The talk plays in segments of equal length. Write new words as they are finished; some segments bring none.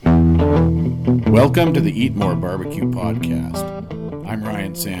Welcome to the Eat More Barbecue podcast. I'm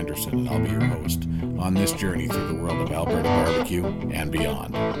Ryan Sanderson, and I'll be your host on this journey through the world of Alberta barbecue and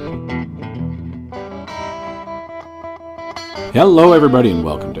beyond. Hello, everybody, and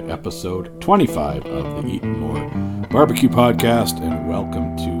welcome to episode 25 of the Eat More Barbecue podcast, and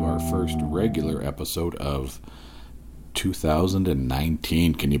welcome to our first regular episode of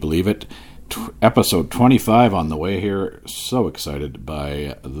 2019. Can you believe it? Episode 25 on the way here. So excited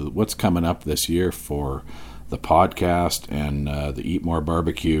by what's coming up this year for the podcast and the Eat More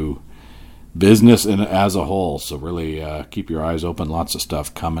Barbecue business and as a whole. So really keep your eyes open. Lots of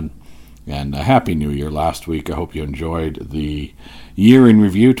stuff coming. And a Happy New Year last week. I hope you enjoyed the Year in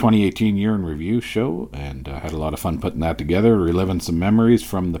Review, 2018 Year in Review show. And had a lot of fun putting that together, reliving some memories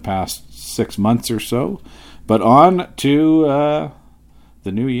from the past 6 months or so. But on to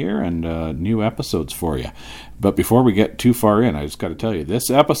the new year and new episodes for you. But before we get too far in, I just got to tell you,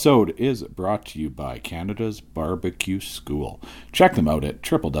 this episode is brought to you by Canada's Barbecue School. Check them out at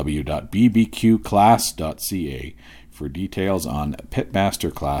www.bbqclass.ca for details on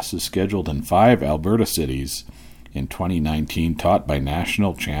pitmaster classes scheduled in 5 Alberta cities in 2019, taught by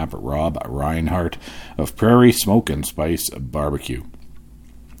national champ Rob Reinhart of Prairie Smoke and Spice Barbecue.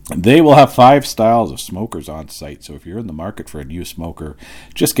 They will have 5 styles of smokers on site, so if you're in the market for a new smoker,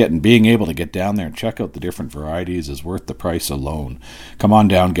 just being able to get down there and check out the different varieties is worth the price alone. Come on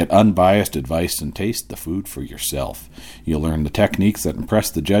down, get unbiased advice, and taste the food for yourself. You'll learn the techniques that impress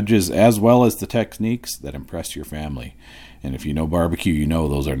the judges as well as the techniques that impress your family. And if you know barbecue, you know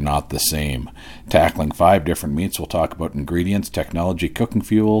those are not the same. Tackling 5 different meats, we'll talk about ingredients, technology, cooking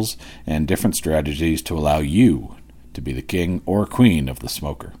fuels, and different strategies to allow you to be the king or queen of the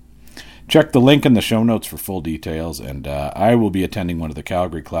smoker. Check the link in the show notes for full details, and I will be attending one of the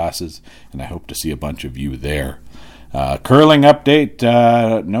Calgary classes, and I hope to see a bunch of you there. Curling update,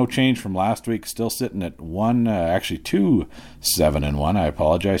 no change from last week, still sitting at 2 7-1. I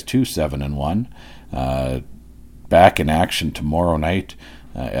apologize, 2 7-1. Back in action tomorrow night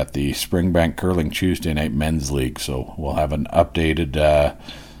at the Springbank Curling Tuesday Night Men's League, so we'll have an updated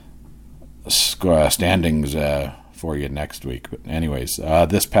standings for you next week. But anyways,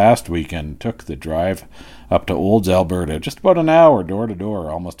 this past weekend took the drive up to Olds, Alberta, just about an hour door to door,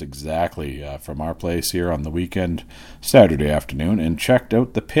 almost exactly from our place here on the weekend, Saturday afternoon, and checked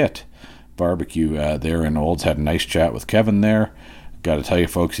out the Pit Barbecue there in Olds. Had a nice chat with Kevin there. Got to tell you,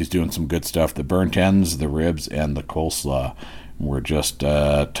 folks, he's doing some good stuff. The burnt ends, the ribs, and the coleslaw were just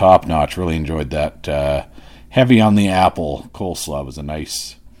top notch. Really enjoyed that. Heavy on the apple coleslaw was a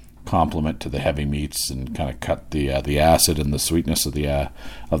nice complement to the heavy meats, and kind of cut the acid and the sweetness of the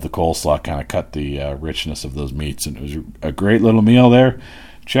coleslaw, kind of cut the richness of those meats, and it was a great little meal there.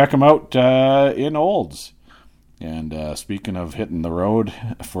 Check them out in Olds. And speaking of hitting the road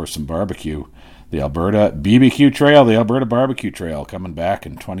for some barbecue, the Alberta BBQ Trail, the Alberta Barbecue Trail, coming back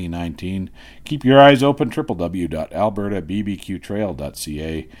in 2019. Keep your eyes open,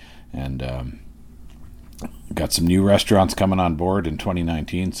 www.albertabbqtrail.ca, and got some new restaurants coming on board in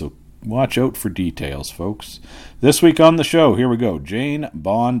 2019, so watch out for details, folks. This week on the show, here we go. Jane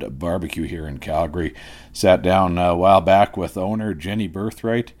Bond Barbecue here in Calgary. Sat down a while back with owner Jenny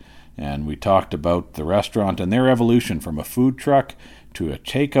Birthright, and we talked about the restaurant and their evolution from a food truck to a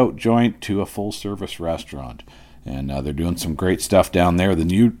takeout joint to a full-service restaurant. And they're doing some great stuff down there.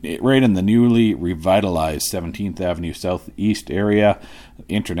 Right in the newly revitalized 17th Avenue Southeast area,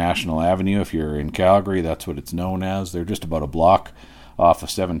 International Avenue. If you're in Calgary, that's what it's known as. They're just about a block off of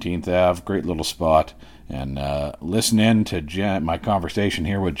 17th Ave. Great little spot. And listen in to my conversation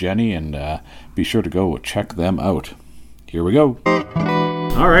here with Jenny, and be sure to go check them out. Here we go.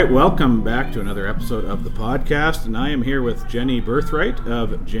 All right, welcome back to another episode of the podcast, and I am here with Jenny Birthright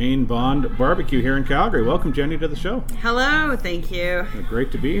of Jane Bond Barbecue here in Calgary. Welcome, Jenny, to the show. Hello, thank you.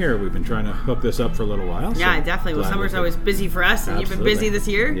 Great to be here. We've been trying to hook this up for a little while. Yeah, definitely. Well, summer's always busy for us, and Absolutely. You've been busy this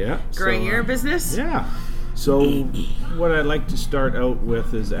year. Yeah. Growing your business. Yeah. So what I'd like to start out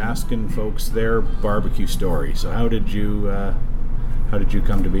with is asking folks their barbecue story. So how did you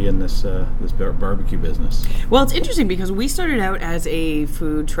come to be in this barbecue business? Well, it's interesting because we started out as a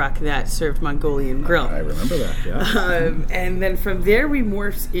food truck that served Mongolian grill. I remember that, yeah. And then from there we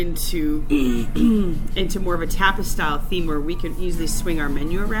morphed into more of a tapas style theme where we could easily swing our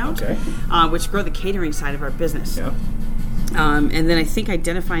menu around, okay. Which grew the catering side of our business. Yeah. And then I think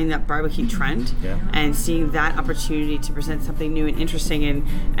identifying that barbecue trend and seeing that opportunity to present something new and interesting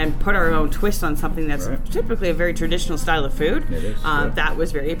and put our own twist on something that's typically a very traditional style of food, that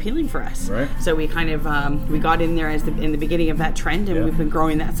was very appealing for us. Right. So we kind of we got in there in the beginning of that trend, and we've been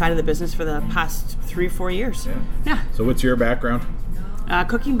growing that side of the business for the past 3-4 years. Yeah. So what's your background?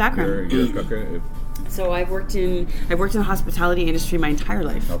 Cooking background. You're a cooker. So I've worked in the hospitality industry my entire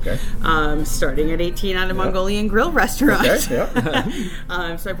life. Okay. Starting at 18 at a Mongolian grill restaurant. Okay.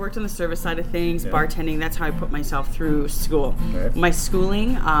 Yeah. So I've worked on the service side of things, bartending. That's how I put myself through school. Right. My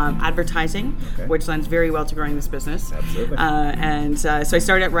schooling, advertising, which lends very well to growing this business. Absolutely. So I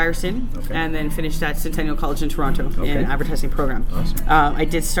started at Ryerson and then finished at Centennial College in Toronto in an advertising program. Awesome. I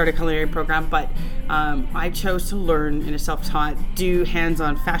did start a culinary program, but I chose to learn in a self-taught, do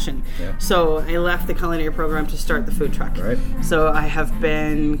hands-on fashion. Yeah. So I left the culinary program to start the food truck. Right. So I have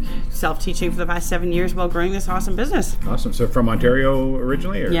been self-teaching for the past 7 years while growing this awesome business. Awesome. So from Ontario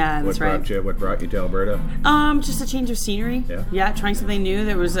originally? Or Yeah, that's right. What brought you to Alberta? Just a change of scenery. Yeah. Trying something new.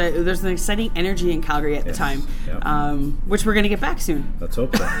 There's an exciting energy in Calgary at the time, which we're going to get back soon. Let's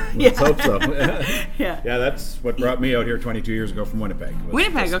hope so. Let's hope so. Yeah, that's what brought me out here 22 years ago from Winnipeg.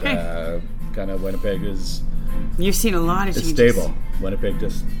 Winnipeg, okay. Kind of Winnipeg is... You've seen a lot of changes. It's stable. Winnipeg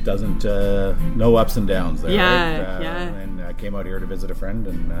just doesn't, no ups and downs there. Yeah, right? And I came out here to visit a friend,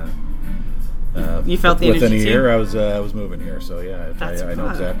 and you felt the energy within a year. too? I was moving here, so I know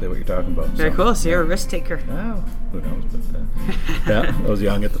exactly what you're talking about. Very cool. So you're a risk taker. Well, who knows? But I was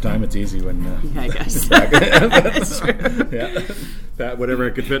young at the time. It's easy when. I guess. That's true. Yeah, whatever I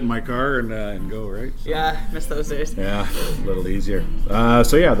could fit in my car and go, right. So, miss those days. Yeah, a little easier.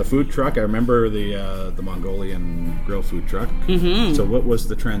 The food truck. I remember the Mongolian grill food truck. Mm-hmm. So what was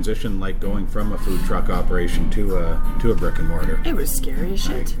the transition like going from a food truck operation to a brick and mortar? It was scary as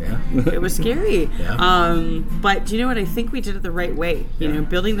shit. Yeah. It was scary. Yeah. But do you know what? I think we did it the right way. You know,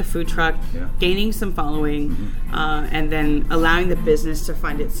 building the food truck, gaining some following, and then allowing the business to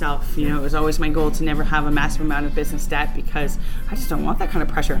fund itself. You know, it was always my goal to never have a massive amount of business debt because I just don't want that kind of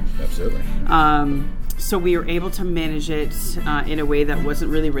pressure. Absolutely. So we were able to manage it in a way that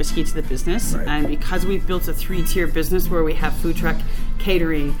wasn't really risky to the business. Right. And because we've built a 3-tier business where we have food truck,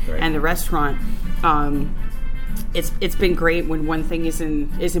 catering, and the restaurant, it's been great when one thing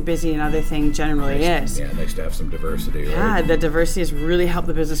isn't busy and other thing generally is. Yeah, nice to have some diversity. Right? Yeah, the diversity has really helped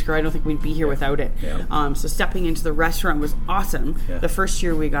the business grow. I don't think we'd be here without it. Yeah. So stepping into the restaurant was awesome. Yeah. The first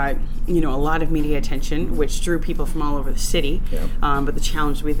year we got a lot of media attention, which drew people from all over the city. Yeah. But the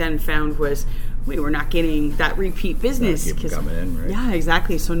challenge we then found was we were not getting that repeat business. Keep coming in, right? Yeah,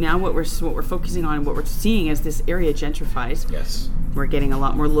 exactly. So now what we're focusing on and what we're seeing as this area gentrifies. Yes. We're getting a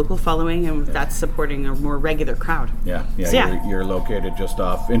lot more local following, and that's supporting a more regular crowd. Yeah. So, you're located just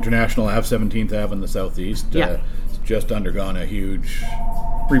off International Ave, 17th Ave in the southeast. Yeah. It's just undergone a huge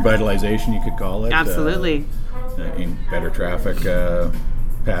revitalization, you could call it. Absolutely. In better traffic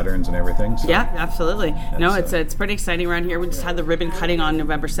patterns and everything. So. Yeah, absolutely. No, it's pretty exciting around here. We just had the ribbon cutting on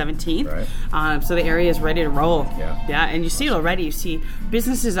November 17th. Right. So the area is ready to roll. Yeah. And you see it already. You see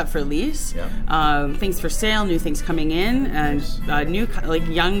businesses up for lease, things for sale, new things coming in, and new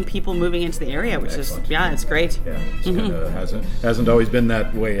young people moving into the area, which Excellent. It's great. Yeah, it's hasn't always been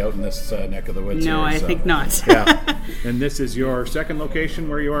that way out in this neck of the woods. No, here, I think not. Yeah. And this is your second location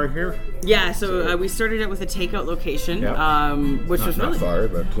where you are here? Yeah, so we started out with a takeout location, which was really not far,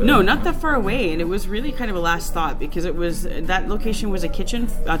 but no, not that far away, and it was really kind of a last thought because it was that location was a kitchen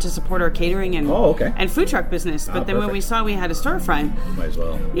to support our catering and food truck business. But then when we saw we had a storefront, might as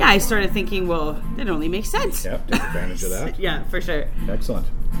well. Yeah, I started thinking, well, that only makes sense. Yeah, take advantage of that. Yeah, for sure. Excellent.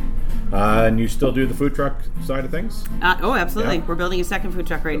 And you still do the food truck side of things? Oh, absolutely. Yeah. We're building a second food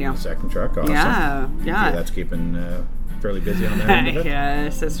truck right now. Second truck, awesome. Yeah. Okay, that's keeping fairly busy on that end of it.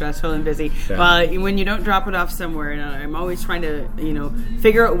 Yes, it's stressful and busy. Yeah. Well, when you don't drop it off somewhere, I'm always trying to,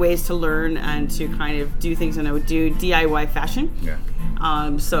 figure out ways to learn and to kind of do things in a DIY fashion. Yeah.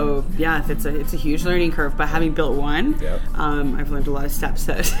 It's a huge learning curve. But having built one, I've learned a lot of steps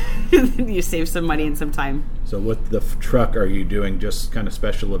that you save some money and some time. So with the truck, are you doing just kind of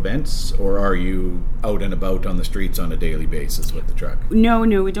special events, or are you out and about on the streets on a daily basis with the truck? No,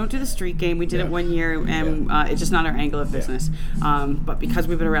 we don't do the street game. We did it 1 year, and it's just not our angle of business. But because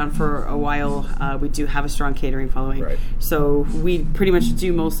we've been around for a while, we do have a strong catering following. Right. So we pretty much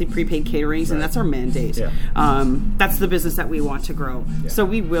do mostly prepaid caterings, and that's our mandate. Yeah. That's the business that we want to grow. Yeah. So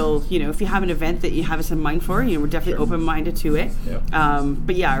we will, if you have an event that you have us in mind for, we're definitely open-minded to it. Yeah.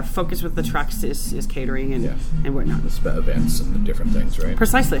 But our focus with the trucks is catering and whatnot. The events and the different things, right?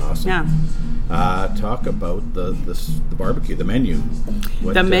 Precisely. Awesome. Yeah. Talk about the barbecue, the menu.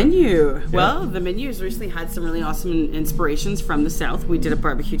 The menu. Well, the menu has recently had some really awesome inspirations from the South. We did a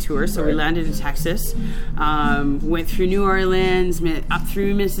barbecue tour, so we landed in Texas, went through New Orleans, up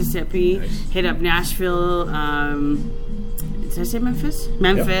through Mississippi, hit up Nashville, Did I say Memphis?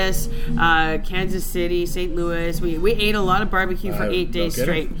 Memphis, Kansas City, St. Louis. We ate a lot of barbecue for 8 days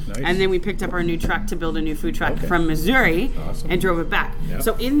straight. Nice. And then we picked up our new truck to build a new food truck from Missouri and drove it back. Yep.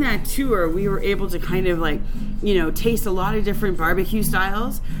 So in that tour, we were able to kind of like, taste a lot of different barbecue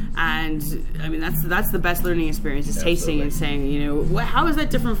styles. And I mean, that's the best learning experience is tasting and saying, how is that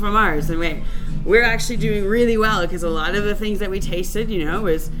different from ours? And we're actually doing really well because a lot of the things that we tasted,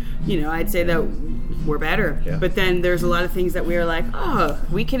 I'd say that we're better. Yeah. But then there's a lot of things that we are like,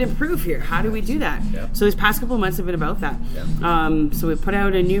 we can improve here. How do we do that? Yeah. So these past couple of months have been about that. Yeah. So we put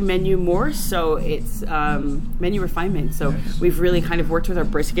out a new menu more. So it's menu refinement. So we've really kind of worked with our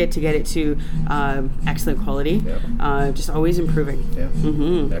brisket to get it to excellent quality. Yeah. Just always improving. Yeah.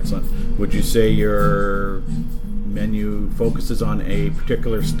 Mm-hmm. Excellent. Would you say your menu focuses on a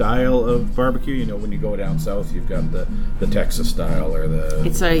particular style of barbecue? When you go down south, you've got the Texas style or the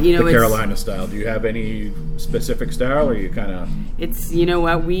Carolina style. Do you have any specific style, or you kind of? It's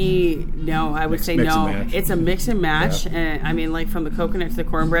I would say no. It's a mix and match. Yeah. I mean, like from the coconut to the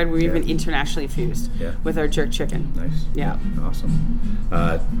cornbread, we're even internationally fused with our jerk chicken. Nice. Yeah. Awesome.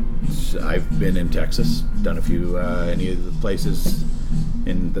 I've been in Texas, done a few. Any of the places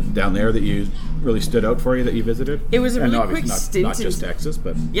down there that you really stood out for you that you visited? It was a really quick stint. Not just Texas,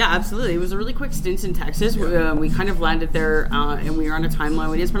 but... Yeah, absolutely. It was a really quick stint in Texas. Yeah. We kind of landed there, and we were on a timeline.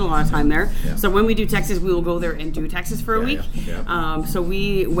 We did spend a lot of time there. Yeah. So when we do Texas, we will go there and do Texas for a week. Yeah. So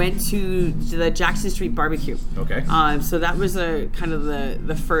we went to the Jackson Street BBQ. Okay. So that was kind of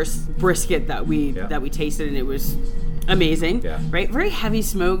the first brisket that we tasted, and it was amazing. Yeah. Right? Very heavy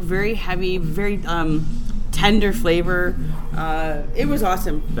smoke, very heavy, very... tender flavor. It was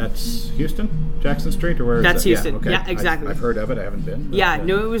awesome. That's Houston? Jackson Street? Or where is That's Houston. Yeah, okay. Yeah, exactly. I've heard of it. I haven't been.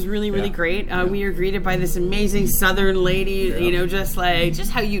 It was really, really great. We were greeted by this amazing Southern lady,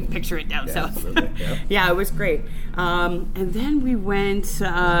 just how you'd picture it down south. Yeah, it was great. And then we went,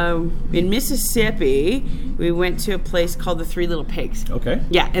 in Mississippi, we went to a place called the Three Little Pigs. Okay.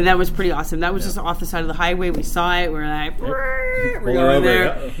 Yeah, and that was pretty awesome. That was just off the side of the highway. We saw it. We were like, we're going there.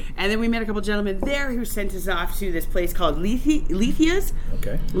 Yeah. And then we met a couple gentlemen there who sent us off to this place called Lethia's.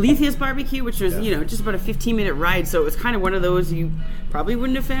 Okay. Lethia's Barbecue, which was, just about a 15-minute ride. So it was kind of one of those you probably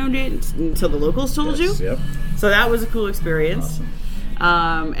wouldn't have found it until the locals told you. Yep. So that was a cool experience.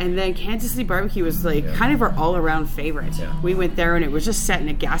 Awesome. And then Kansas City Barbecue was kind of our all-around favorite. Yeah. We went there and it was just set in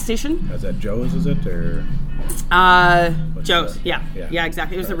a gas station. Is that Joe's, is it? Or Joe's, yeah,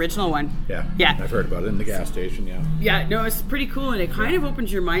 exactly. It was the original one. Yeah. I've heard about it in the gas station. Yeah, no, it's pretty cool, and it kind of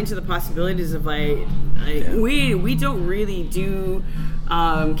opens your mind to the possibilities of we don't really do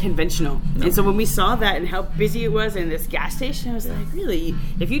conventional. No. And so when we saw that and how busy it was in this gas station, I was like, really,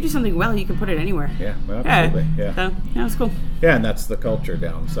 if you do something well, you can put it anywhere. Yeah, well, absolutely. Yeah. So, it was cool. Yeah, and that's the culture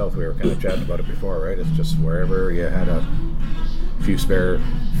down south. We were kind of chatting about it before, right? It's just wherever you had a few spare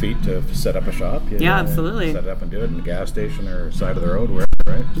feet to set up a shop. Absolutely. Set it up and do it in the gas station or side of the road, wherever,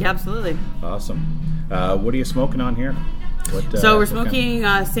 right? Yeah, absolutely. Awesome. What are you smoking on here? So we're smoking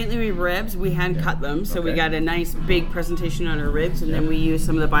St. Louis ribs. We hand cut them, so we got a nice big presentation on our ribs, and then we use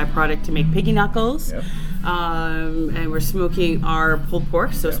some of the byproduct to make piggy knuckles. Yep. And we're smoking our pulled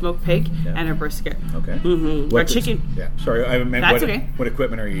pork, so smoked pig, and our brisket. Okay. Mm-hmm. Our chicken. Yeah. Sorry, I meant That's okay. What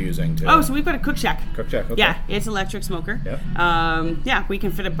equipment are you using? So we've got a cook shack. Cook shack. Okay. Yeah, it's electric smoker. Yeah. We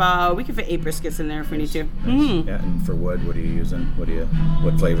can fit 8 briskets in there if we need to. Nice. Mm-hmm. Yeah. And for wood, what are you using?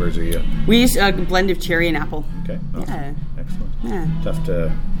 What flavors are you? We use a blend of cherry and apple. Okay. Awesome. Yeah. Excellent. Yeah.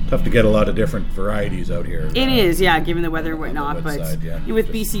 Tough to get a lot of different varieties out here. It is, given the weather and whatnot. But with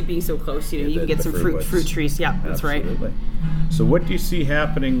BC being so close, you can get some fruit trees. Yeah, that's Absolutely. Right. So what do you see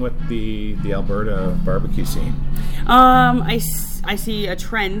happening with the Alberta barbecue scene? I see a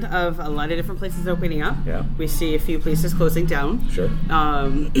trend of a lot of different places opening up. Yeah. We see a few places closing down. Sure.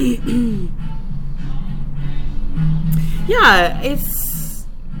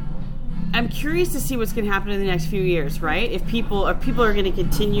 I'm curious to see what's going to happen in the next few years, right? If people are going to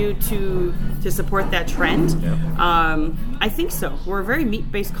continue to support that trend, I think so. We're a very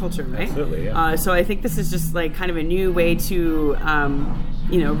meat-based culture, right? Absolutely, yeah. So I think this is just like kind of a new way to,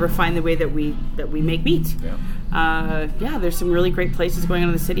 refine the way that we make meat. Yeah. There's some really great places going on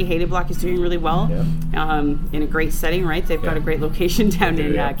in the city. Hayden Block is doing really well in a great setting, right? They've got a great location down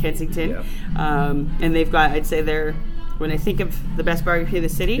in Kensington, and they've got, I'd say, when I think of the best barbecue in the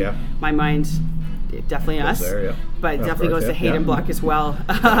city, my mind definitely us, there, but definitely goes to Hayden Block as well.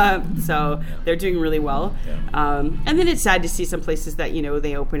 So they're doing really well. And then it's sad to see some places that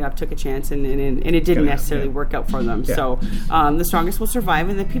they opened up, took a chance, and it didn't necessarily work out for them. So the strongest will survive,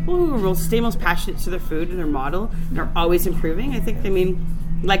 and the people who will stay most passionate to their food and their model and are always improving. I think,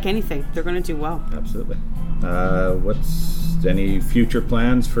 like anything, they're going to do well. Absolutely. What's any future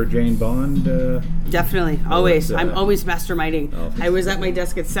plans for Jane Bond? Definitely, always. I'm always masterminding. I was at my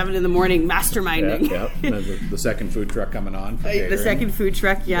desk at 7 a.m. masterminding. Yeah. The second food truck coming on. The second food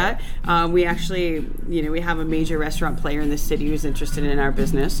truck, yeah. We actually, we have a major restaurant player in the city who's interested in our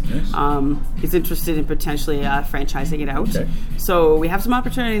business. Nice. He's interested in potentially franchising it out. Okay. So we have some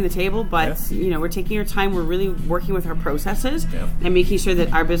opportunity on the table, but we're taking our time. We're really working with our processes and making sure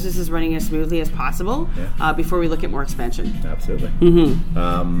that our business is running as smoothly as possible before we look at more expansion. Absolutely.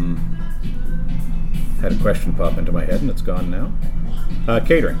 Mm-hmm. Had a question pop into my head and it's gone now.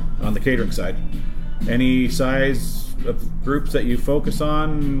 Catering, on the catering side. Any size of groups that you focus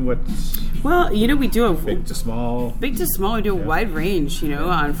on? Well, we do a big to small. We do a wide range.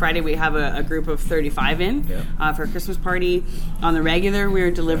 On Friday we have a group of 35 in for a Christmas party. On the regular, we're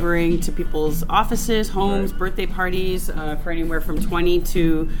delivering to people's offices, homes, birthday parties for anywhere from 20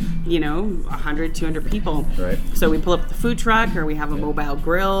 to 100, 200 people. Right. So we pull up the food truck, or we have a mobile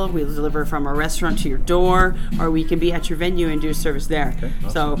grill. We deliver from a restaurant to your door, or we can be at your venue and do a service there. Okay,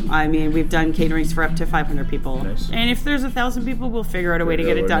 awesome. So we've done caterings for up to 500 people. Nice. And if there's 1,000 people, we'll figure out a way to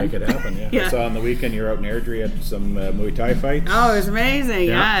get it done. Make it happen. Yeah. I saw on the weekend you're out in Airdrie at some Muay Thai fights. Oh, it was amazing.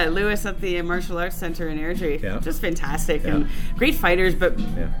 Yeah. Lewis at the Martial Arts Center in Airdrie. Yeah. Just fantastic. And great fighters, but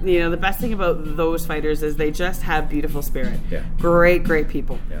the best thing about those fighters is they just have beautiful spirit. Yeah. Great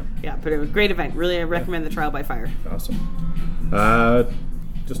people. Yeah. But it was a great event. Really, I recommend the Trial by Fire. Awesome.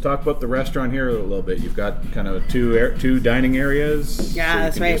 Just talk about the restaurant here a little bit. You've got kind of two dining areas. Yeah, so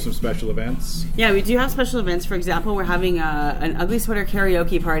that's right. Do some special events. Yeah, we do have special events. For example, we're having an Ugly Sweater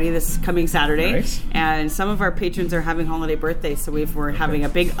karaoke party this coming Saturday. Nice. And some of our patrons are having holiday birthdays, so we're having a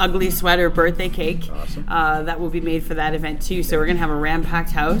big Ugly Sweater birthday cake. Awesome. That will be made for that event too. So we're going to have a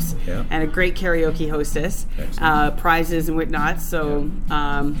ram-packed house and a great karaoke hostess, prizes and whatnot. So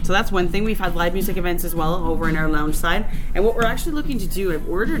so that's one thing. We've had live music events as well over in our lounge side. And what we're actually looking to do, I've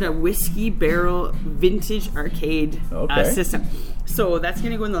ordered a whiskey barrel vintage arcade system. So that's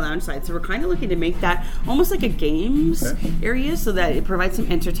going to go in the lounge side. So we're kind of looking to make that almost like a games area so that it provides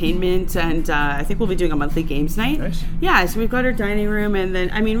some entertainment. And I think we'll be doing a monthly games night. Nice. Yeah, so we've got our dining room. And then,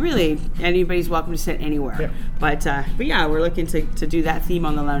 really, anybody's welcome to sit anywhere. Yeah. But yeah, we're looking to do that theme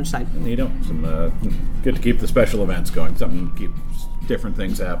on the lounge side. Good to keep the special events going. Something to keep different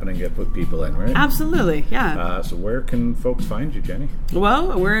things happening, put people in, right? Absolutely, yeah. So where can folks find you, Jenny?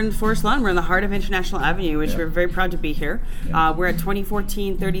 Well, we're in Forest Lawn. We're in the heart of International Avenue, which we're very proud to be here. Yeah. We're at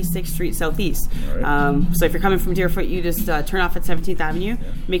 2014 36th Street Southeast. Right. So if you're coming from Deerfoot, you just turn off at 17th Avenue,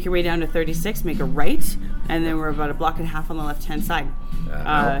 make your way down to 36, make a right, and then we're about a block and a half on the left-hand side.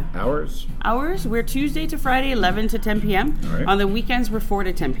 Hours? We're Tuesday to Friday, 11 to 10 p.m. Right. On the weekends, we're 4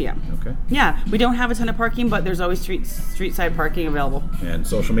 to 10 p.m. Okay. Yeah, we don't have a ton of parking, but there's always street side parking available. And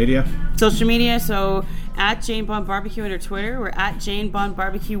social media? So at Jane Bond Barbecue on our Twitter. We're at Jane Bond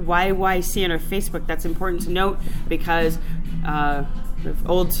Barbecue YYC on our Facebook. That's important to note because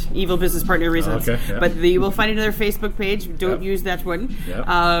old evil business partner reasons. But you will find another Facebook page. Don't use that one.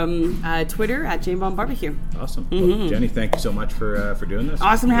 Twitter at Jane Bond Barbecue. Awesome. Mm-hmm. Well, Jenny, thank you so much for doing this.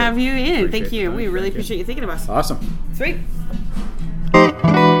 Awesome to have you in. Thank you. We really appreciate you thinking of us. Awesome. Sweet.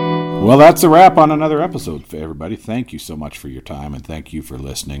 Well, that's a wrap on another episode for everybody. Thank you so much for your time, and thank you for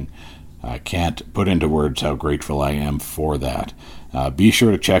listening. I can't put into words how grateful I am for that. Be sure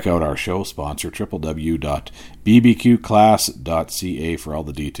to check out our show sponsor, www.bbqclass.ca, for all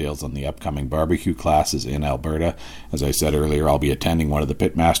the details on the upcoming barbecue classes in Alberta. As I said earlier, I'll be attending one of the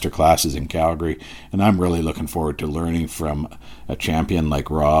Pitmaster classes in Calgary, and I'm really looking forward to learning from a champion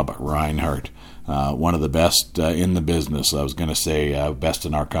like Rob Reinhardt. One of the best in the business. I was going to say best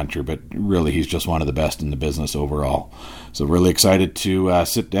in our country, but really he's just one of the best in the business overall. So really excited to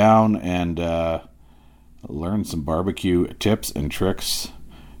sit down and learn some barbecue tips and tricks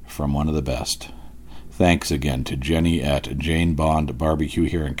from one of the best. Thanks again to Jenny at Jane Bond Barbecue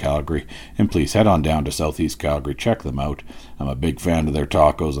here in Calgary. And please head on down to Southeast Calgary. Check them out. I'm a big fan of their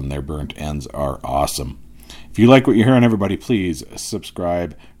tacos, and their burnt ends are awesome. If you like what you're hearing, everybody, please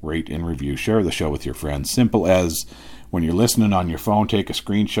subscribe, rate, and review. Share the show with your friends. Simple as when you're listening on your phone, take a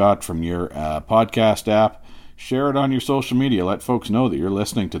screenshot from your podcast app, share it on your social media. Let folks know that you're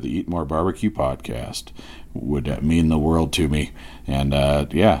listening to the Eat More Barbecue podcast. Would mean the world to me. And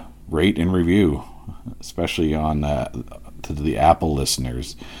rate and review, especially on to the Apple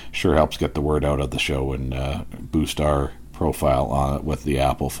listeners. Sure helps get the word out of the show and boost our profile on it with the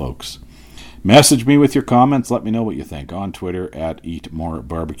Apple folks. Message me with your comments. Let me know what you think on Twitter at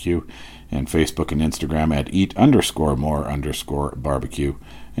EatMoreBarbecue and Facebook and Instagram at eat_more_barbecue.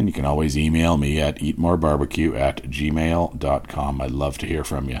 And you can always email me at eatmorebarbecue@gmail.com. I'd love to hear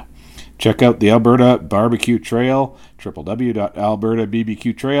from you. Check out the Alberta Barbecue Trail,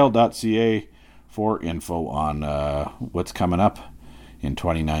 www.albertabbqtrail.ca for info on what's coming up in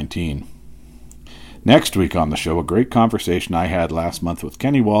 2019. Next week on the show, a great conversation I had last month with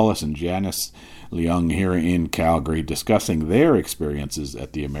Kenny Wallace and Janice Leung here in Calgary, discussing their experiences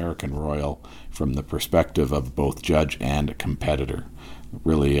at the American Royal from the perspective of both judge and competitor.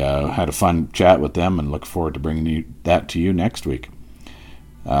 Really had a fun chat with them and look forward to bringing that to you next week.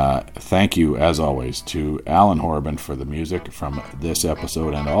 Thank you, as always, to Alan Horban for the music from this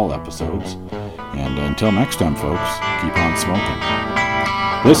episode and all episodes. And until next time, folks, keep on smoking.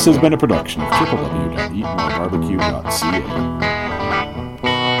 This has been a production of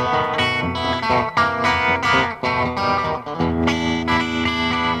www.eatmorebarbecue.ca.